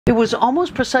It was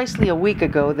almost precisely a week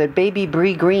ago that baby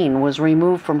Bree Green was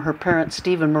removed from her parent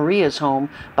Steve and Maria's home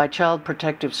by Child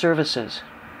Protective Services.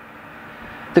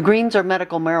 The Greens are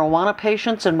medical marijuana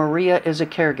patients and Maria is a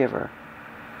caregiver.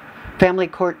 Family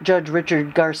Court Judge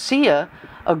Richard Garcia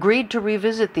agreed to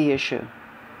revisit the issue.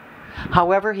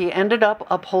 However, he ended up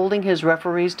upholding his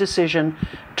referee's decision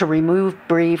to remove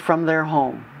Bree from their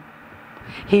home.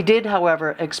 He did,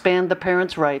 however, expand the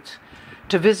parents' rights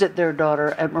to visit their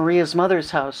daughter at Maria's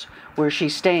mother's house, where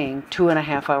she's staying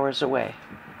 2.5 hours away.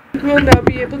 We'll now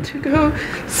be able to go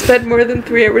spend more than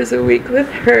 3 hours a week with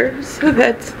her, so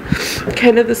that's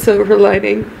kind of the silver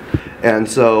lining. And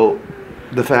so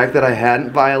the fact that I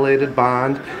hadn't violated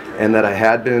bond and that I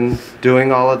had been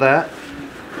doing all of that,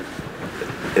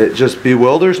 it just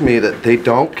bewilders me that they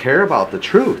don't care about the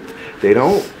truth. They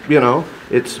don't,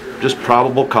 it's just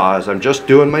probable cause. I'm just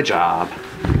doing my job.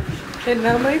 And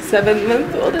now my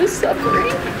 7-month-old is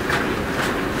suffering.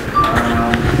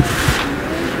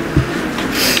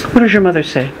 What does your mother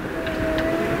say?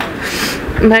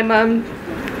 My mom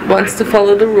wants to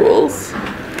follow the rules.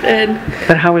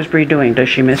 But how is Bree doing? Does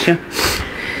she miss you?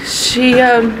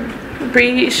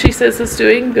 Bree, she says, is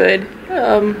doing good.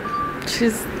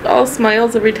 She's all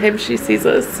smiles every time she sees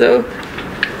us, so.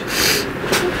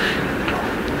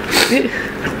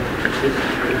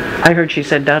 I heard she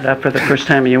said Dada for the first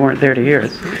time and you weren't there to hear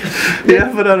it.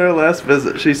 Yeah, but on our last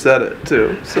visit she said it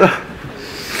too. So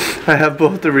I have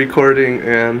both the recording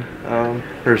and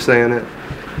her saying it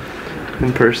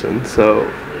in person. So,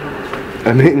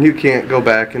 I mean, you can't go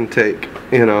back and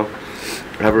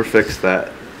ever fix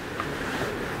that.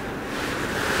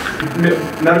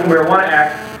 The Medical Marijuana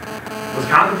Act was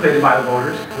contemplated by the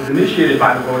voters, was initiated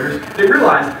by the voters. They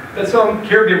realized that some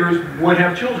caregivers would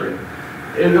have children.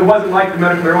 And it wasn't like the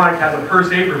Medical Marijuana Act has a per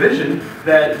se provision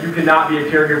that you cannot be a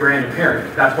caregiver and a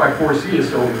parent. That's why 4C is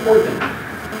so important,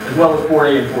 as well as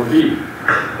 4A and 4B.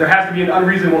 There has to be an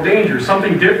unreasonable danger,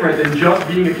 something different than just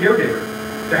being a caregiver.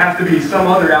 There has to be some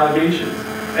other allegations.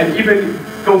 And even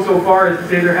go so far as to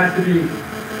say there has to be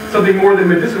something more than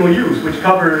medicinal use, which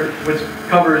covers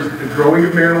the growing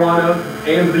of marijuana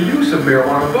and the use of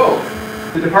marijuana both.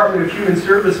 The Department of Human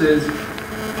Services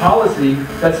policy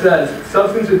that says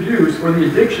substance abuse or the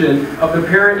addiction of the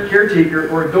parent, caretaker,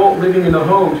 or adult living in the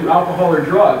home to alcohol or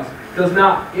drugs does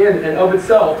not in and of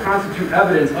itself constitute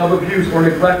evidence of abuse or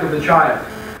neglect of the child.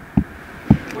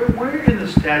 Where in the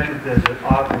statute does it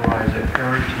authorize a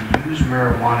parent to use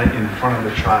marijuana in front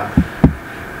of a child?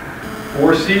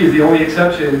 4C is the only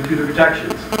exception to the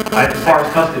protections as far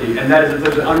as custody, and that is if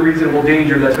there's an unreasonable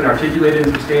danger that's been articulated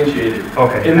and substantiated.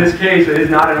 Okay. In this case, it is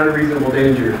not an unreasonable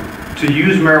danger. To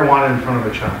use marijuana in front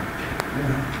of a child?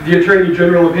 The Attorney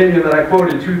General opinion that I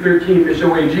quoted, 213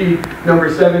 ISHOAG number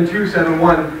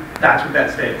 7271, that's what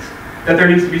that states. That there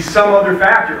needs to be some other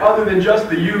factor other than just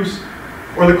the use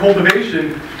or the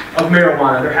cultivation of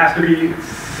marijuana. There has to be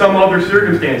some other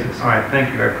circumstances. All right,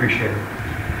 thank you, I appreciate it.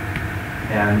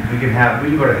 And we can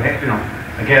go to,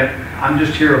 again, I'm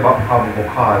just here about probable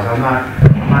cause. I'm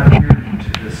not here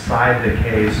to decide the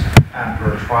case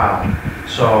after a trial.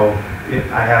 So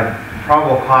I have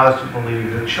probable cause to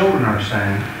believe that children are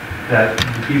saying that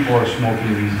the people are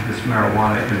smoking this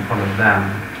marijuana in front of them.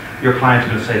 Your client's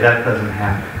going to say that doesn't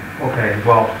happen. Okay,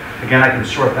 well, again, I can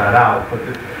sort that out, but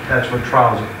that's what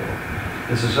trials are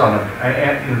for. This is on a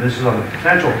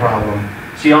potential problem.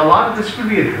 See, a lot of this would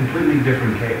be a completely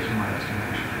different case in my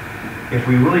estimation. If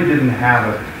we really didn't have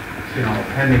a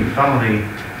pending felony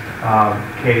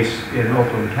case in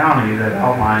Oakland County that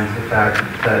outlines the fact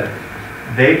that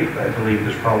I believe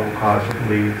there's probable cause to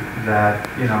believe that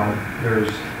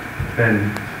there's been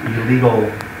illegal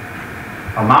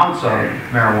amounts of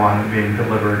marijuana being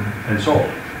delivered and sold,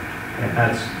 and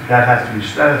that has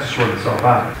to sort itself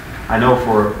out. I know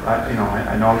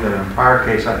I know that in a prior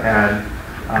case I had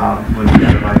when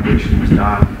the evaluation was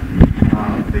done,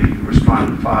 the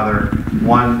respondent father,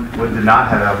 one, did not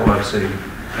have epilepsy,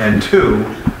 and two,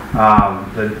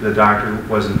 the doctor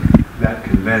wasn't that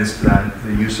convinced that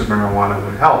the use of marijuana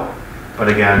would help. But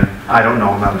again, I don't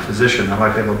know, I'm not a physician. I'd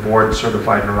like to have a board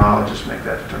certified neurologist make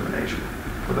that determination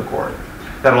for the court.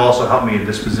 That'll also help me in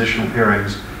dispositional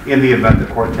hearings in the event the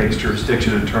court takes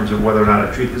jurisdiction in terms of whether or not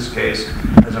to treat this case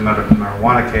as a medical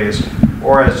marijuana case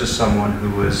or as just someone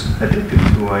who is addicted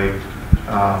to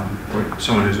or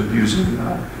someone who's abusing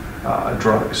a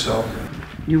drug. So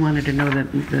You wanted to know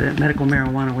that the medical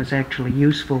marijuana was actually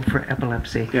useful for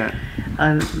epilepsy. Yeah.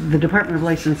 The Department of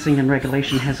Licensing and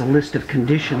Regulation has a list of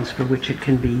conditions for which it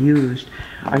can be used.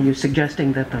 Are you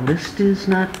suggesting that the list is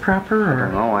not proper?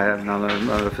 Or? No, I am not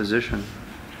a physician.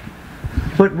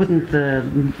 But wouldn't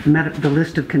the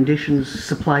list of conditions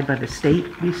supplied by the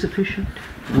state be sufficient?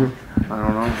 Or? I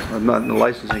don't know. I'm not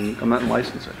in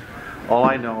licensing. All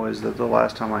I know is that the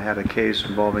last time I had a case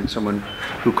involving someone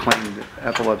who claimed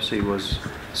epilepsy was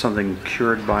something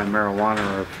cured by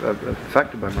marijuana or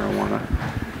affected by marijuana,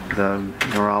 the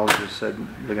neurologist said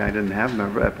the guy didn't have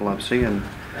epilepsy and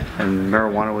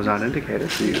marijuana was not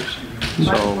indicated for use.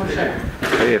 So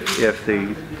if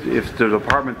the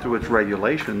department through its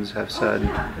regulations have said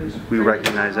we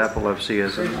recognize epilepsy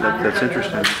as that's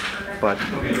interesting, but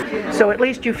So at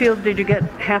least you feel, did you get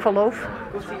half a loaf?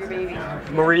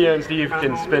 Maria and Steve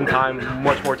can spend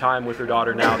much more time with their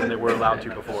daughter now than they were allowed to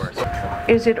before. So,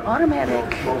 Is it automatic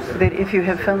that if you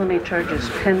have felony charges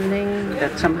pending,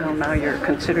 that somehow now you're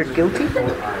considered guilty?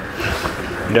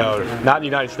 no, not in the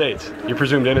United States. You're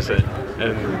presumed innocent,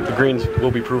 and the Greens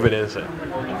will be proven innocent.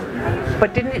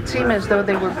 But didn't it seem as though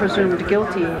they were presumed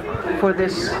guilty for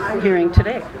this hearing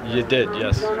today? You did,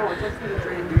 yes.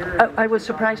 I was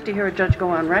surprised to hear a judge go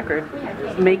on record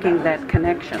making that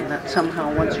connection, that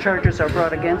somehow once charges are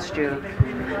brought against you,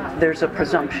 there's a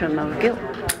presumption of guilt.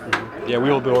 Yeah, we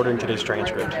will be ordering today's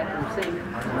transcript.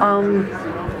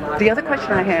 The other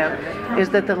question I have is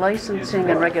that the Licensing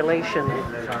and Regulation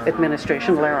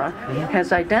Administration, LARA,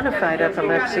 has identified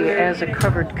epilepsy as a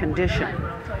covered condition.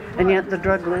 And yet the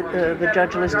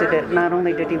judge listed it, not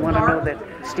only did he want to know that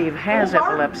Steve has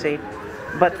epilepsy,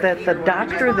 but that the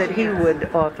doctor that he would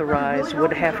authorize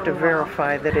would have to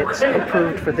verify that it's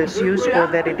approved for this use or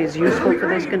that it is useful for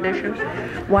this condition.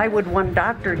 Why would one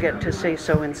doctor get to say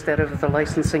so instead of the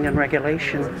Licensing and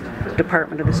Regulation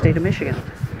Department of the state of Michigan?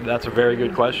 That's a very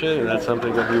good question, and that's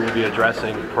something that we will be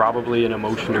addressing probably in a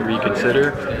motion to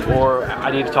reconsider, or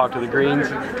I need to talk to the Greens,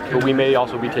 but we may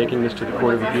also be taking this to the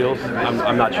Court of Appeals.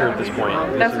 I'm not sure at this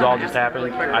point. This has all just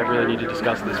happened. I really need to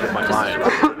discuss this with my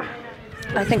client.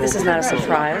 I think this is not a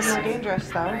surprise,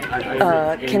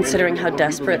 considering how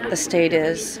desperate the state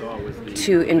is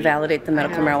to invalidate the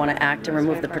Medical Marijuana Act and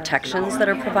remove the protections that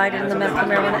are provided in the Medical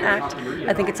Marijuana Act.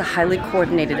 I think it's a highly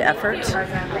coordinated effort,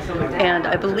 and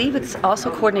I believe it's also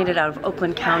coordinated out of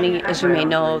Oakland County. As you may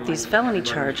know, these felony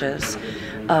charges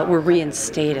were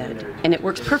reinstated, and it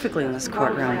works perfectly in this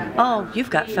courtroom. Oh, you've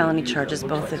got felony charges,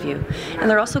 both of you. And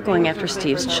they're also going after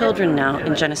Steve's children now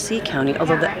in Genesee County,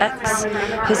 although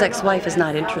his ex-wife is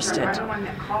not interested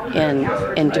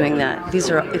in doing that.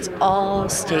 It's all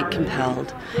state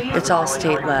compelled. It's all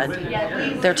state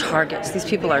led. They're targets. These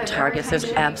people are targets. There's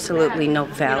absolutely no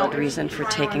valid reason for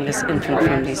taking this infant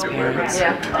from these parents.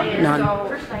 None.